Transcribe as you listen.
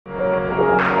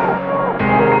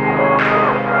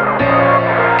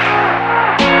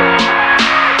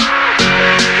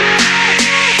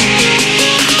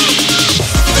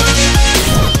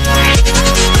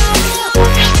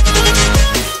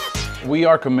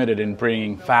are committed in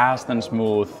bringing fast and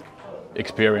smooth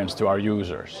experience to our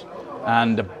users.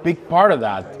 And a big part of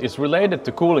that is related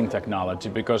to cooling technology,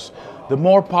 because the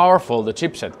more powerful the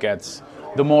chipset gets,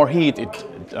 the more heat it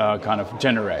kind of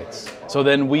generates. So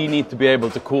then we need to be able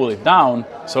to cool it down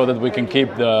so that we can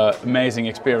keep the amazing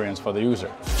experience for the user.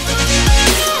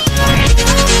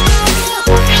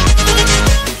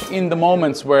 In the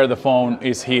moments where the phone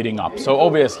is heating up, so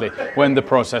obviously when the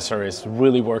processor is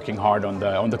really working hard on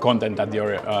the content that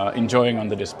you're enjoying on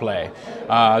the display,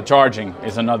 charging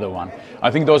is another one. I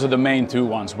think those are the main two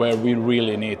ones where we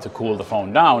really need to cool the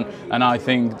phone down, and I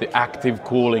think the active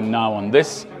cooling now on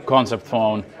this concept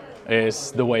phone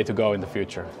is the way to go in the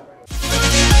future.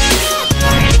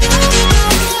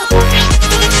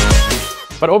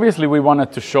 But obviously we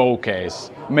wanted to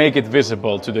showcase, make it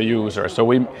visible to the user. So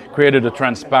we created a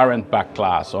transparent back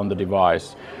glass on the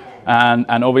device.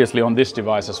 And obviously on this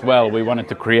device as well, we wanted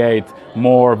to create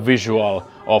more visual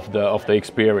of the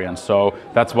experience. So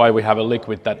that's why we have a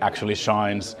liquid that actually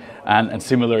shines and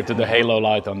similar to the halo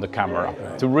light on the camera.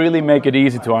 To really make it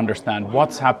easy to understand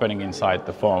what's happening inside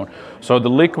the phone. So the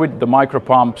liquid, the micro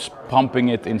pumps, pumping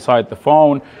it inside the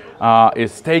phone,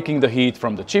 is taking the heat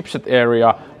from the chipset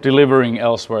area, delivering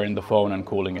elsewhere in the phone and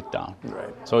cooling it down.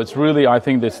 Right. So it's really, I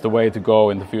think that's the way to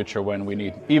go in the future when we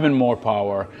need even more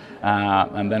power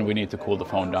and then we need to cool the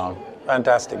phone down.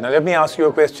 Fantastic. Now let me ask you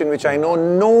a question which I know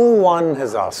no one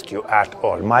has asked you at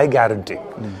all, my guarantee.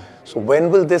 So when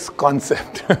will this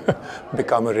concept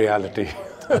become a reality?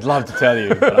 I'd love to tell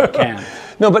you, but I can't.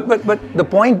 No, but the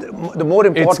point, the more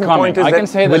important point is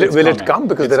that will it come?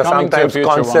 Because there are sometimes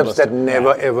concepts that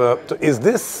never ever. So is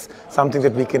this something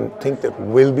that we can think that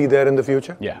will be there in the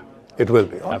future? Yeah. It will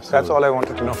be. Absolutely. That's all I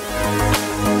wanted to know.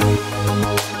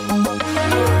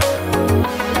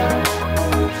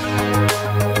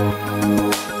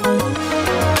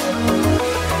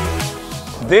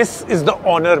 This is the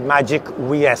Honor Magic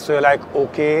VS. So you're like,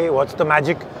 okay, what's the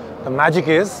magic? The magic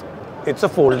is, it's a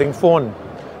folding phone.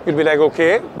 You'll be like,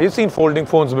 okay, we've seen folding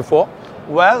phones before.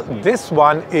 Well, this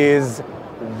one is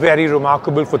very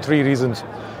remarkable for 3 reasons.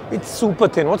 It's super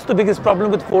thin. What's the biggest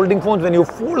problem with folding phones? When you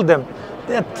fold them,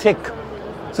 they're thick.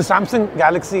 So Samsung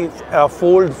Galaxy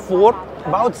Fold 4,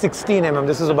 about 16 mm.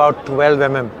 This is about 12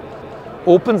 mm.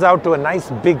 Opens out to a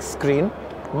nice big screen.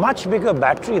 Much bigger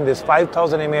battery in this,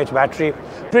 5000 mAh battery.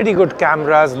 Pretty good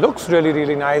cameras, looks really,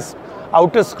 really nice.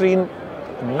 Outer screen,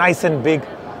 nice and big.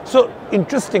 So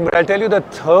interesting, but I'll tell you the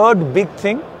third big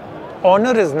thing.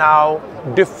 Honor is now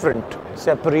different,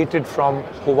 separated from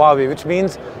Huawei, which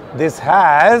means this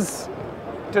has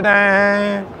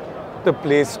ta-da, the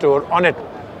Play Store on it.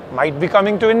 Might be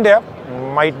coming to India,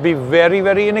 might be very,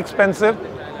 very inexpensive.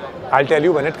 I'll tell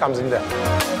you when it comes in there.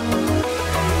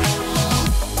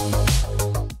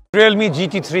 Realme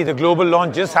GT3, the global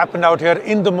launch just happened out here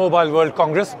in the Mobile World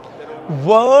Congress.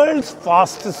 World's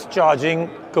fastest charging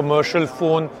commercial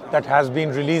phone that has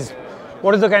been released.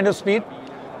 What is the kind of speed?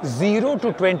 0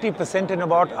 to 20% in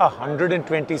about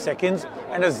 120 seconds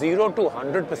and a 0 to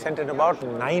 100% in about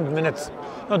 9 minutes.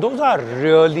 Now those are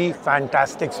really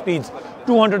fantastic speeds.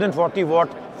 240 watt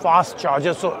fast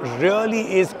charger, so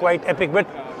really is quite epic. But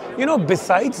you know,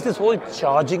 besides this whole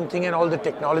charging thing and all the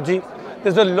technology,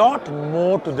 there's a lot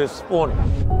more to this phone.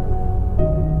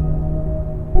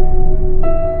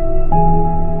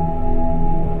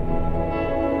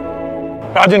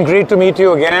 Rajen, great to meet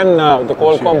you again. The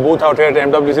Callform booth out here at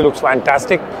MWC looks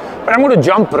fantastic. But I'm going to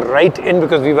jump right in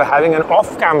because we were having an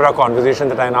off-camera conversation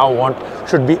that I now want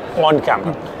should be on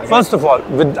camera. First of all,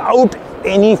 without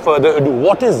any further ado,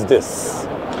 what is this?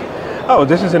 Oh,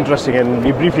 this is interesting, and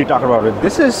we briefly talked about it.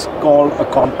 This is called a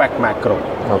compact macro.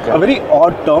 Okay. A very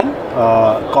odd term,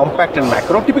 compact and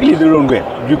macro. Typically, they don't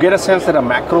go. You get a sense that a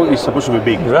macro is supposed to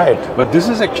be big. Right. But this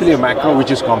is actually a macro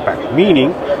which is compact,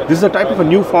 meaning this is a type of a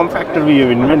new form factor we have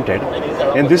invented,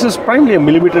 and this is primarily a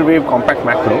millimeter wave compact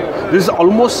macro. This is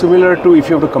almost similar to, if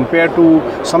you have to compare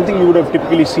to something you would have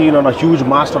typically seen on a huge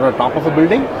mast or a top of a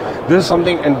building. This is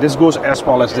something, and this goes as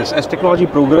small as this. As technology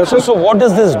progresses. So what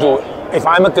does this do? If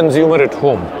I'm a consumer at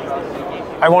home,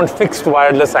 I want fixed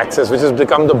wireless access, which has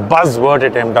become the buzzword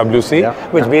at MWC,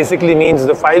 which basically means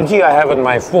the 5G I have on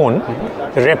my phone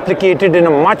replicated in a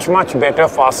much, much better,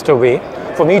 faster way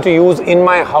for me to use in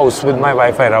my house with my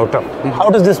Wi-Fi router. How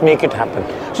does this make it happen?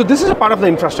 So this is a part of the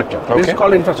infrastructure. This is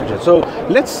called infrastructure. So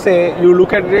let's say you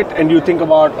look at it and you think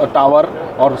about a tower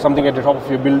or something at the top of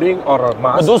your building or a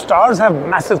mast. But those towers have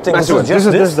massive things. Massive.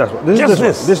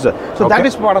 So that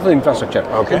is part of the infrastructure.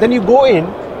 And then you go in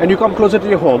and you come closer to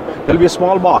your home, there will be a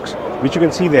small box. which you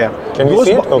can see there. Can you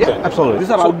see it? Okay. Yeah, absolutely.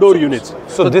 These are outdoor units.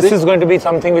 So this is going to be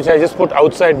something which I just put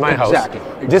outside my house.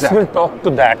 This will talk to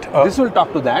that. This will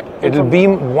talk to that. It will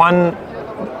beam 1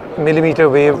 millimeter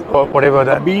wave or whatever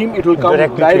that. Beam, it will come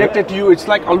directed to you. It's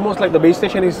like almost like the base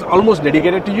station is almost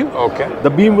dedicated to you. Okay. The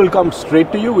beam will come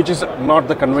straight to you, which is not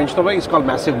the conventional way. It's called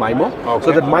massive MIMO. Okay.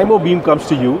 So that MIMO beam comes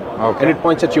to you Okay. and it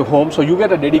points at your home. So you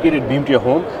get a dedicated beam to your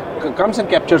home, comes and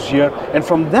captures here, and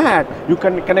from that you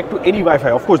can connect to any Wi-Fi.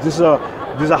 Of course, this is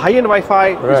a high-end Wi-Fi.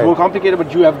 It's more complicated,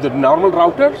 but you have the normal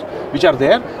routers which are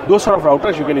there. Those sort of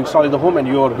routers you can install in the home and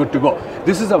you are good to go.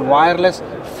 This is a wireless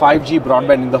 5G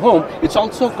broadband in the home. It's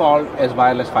also called as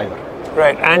wireless fiber.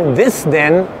 Right, and this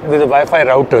then, with a Wi-Fi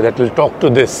router that will talk to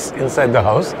this inside the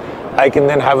house, I can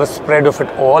then have a spread of it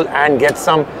all and get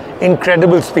some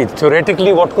incredible speed.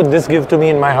 Theoretically, what could this give to me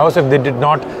in my house if they did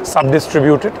not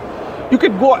sub-distribute it? You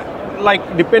could go,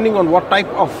 like, depending on what type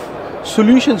of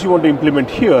solutions you want to implement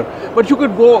here, but you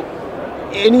could go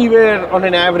anywhere on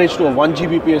an average to a 1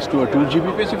 Gbps to a 2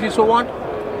 Gbps if you so want.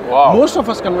 Wow. Most of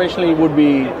us conventionally would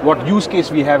be what use case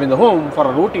we have in the home for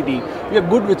our OTT. We are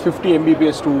good with 50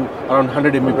 Mbps to around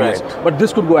 100 Mbps, but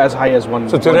this could go as high as 1.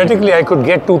 So theoretically, I could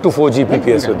get 2 to 4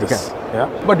 Gbps with this. Yeah.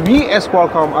 But we as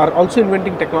Qualcomm are also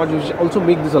inventing technologies which also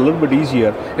make this a little bit easier.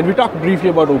 And we talked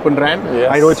briefly about Open RAN.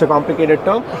 Yes. I know it's a complicated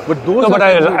term, but those. No, but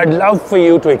I'd love for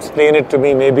you to explain it to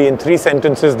me, maybe in 3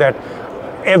 sentences that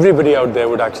everybody out there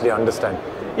would actually understand.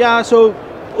 Yeah. So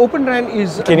Open RAN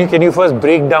is. Can you first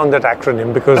break down that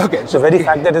acronym, because the very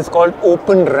fact that it's called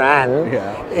Open RAN,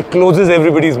 it closes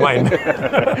everybody's mind.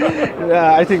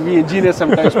 I think we engineers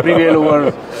sometimes prevail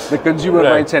over the consumer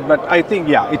mindset, but I think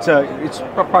it's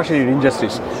partially an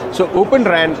injustice. So Open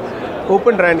RAN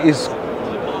is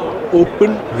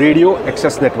Open Radio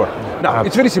Access Network. Now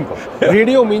it's very simple.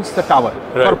 Radio means the tower.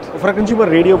 For a consumer,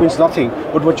 radio means nothing.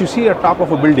 But what you see at top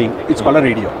of a building, it's called a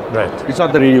radio. Right. It's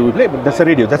not the radio we play, but that's a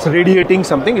radio. That's radiating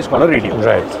something. It's called a radio.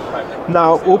 Right.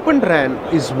 Now, Open RAN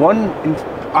is one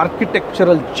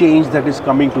architectural change that is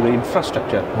coming to the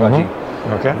infrastructure, Rajen.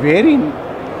 Okay. Wherein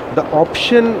the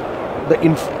option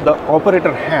the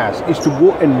operator has is to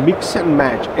go and mix and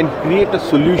match and create a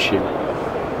solution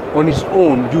on his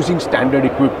own using standard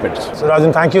equipment. So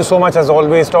Rajen, thank you so much as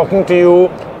always. Talking to you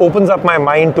opens up my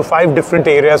mind to 5 different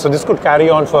areas. So this could carry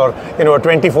on for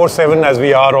 24/7 as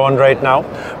we are on right now.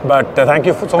 But thank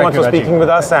you so much for speaking with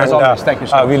us, and thank you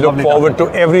so much. we look forward to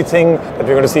everything that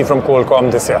we're going to see from Qualcomm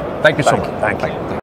this year. Thank you so much. Thank you.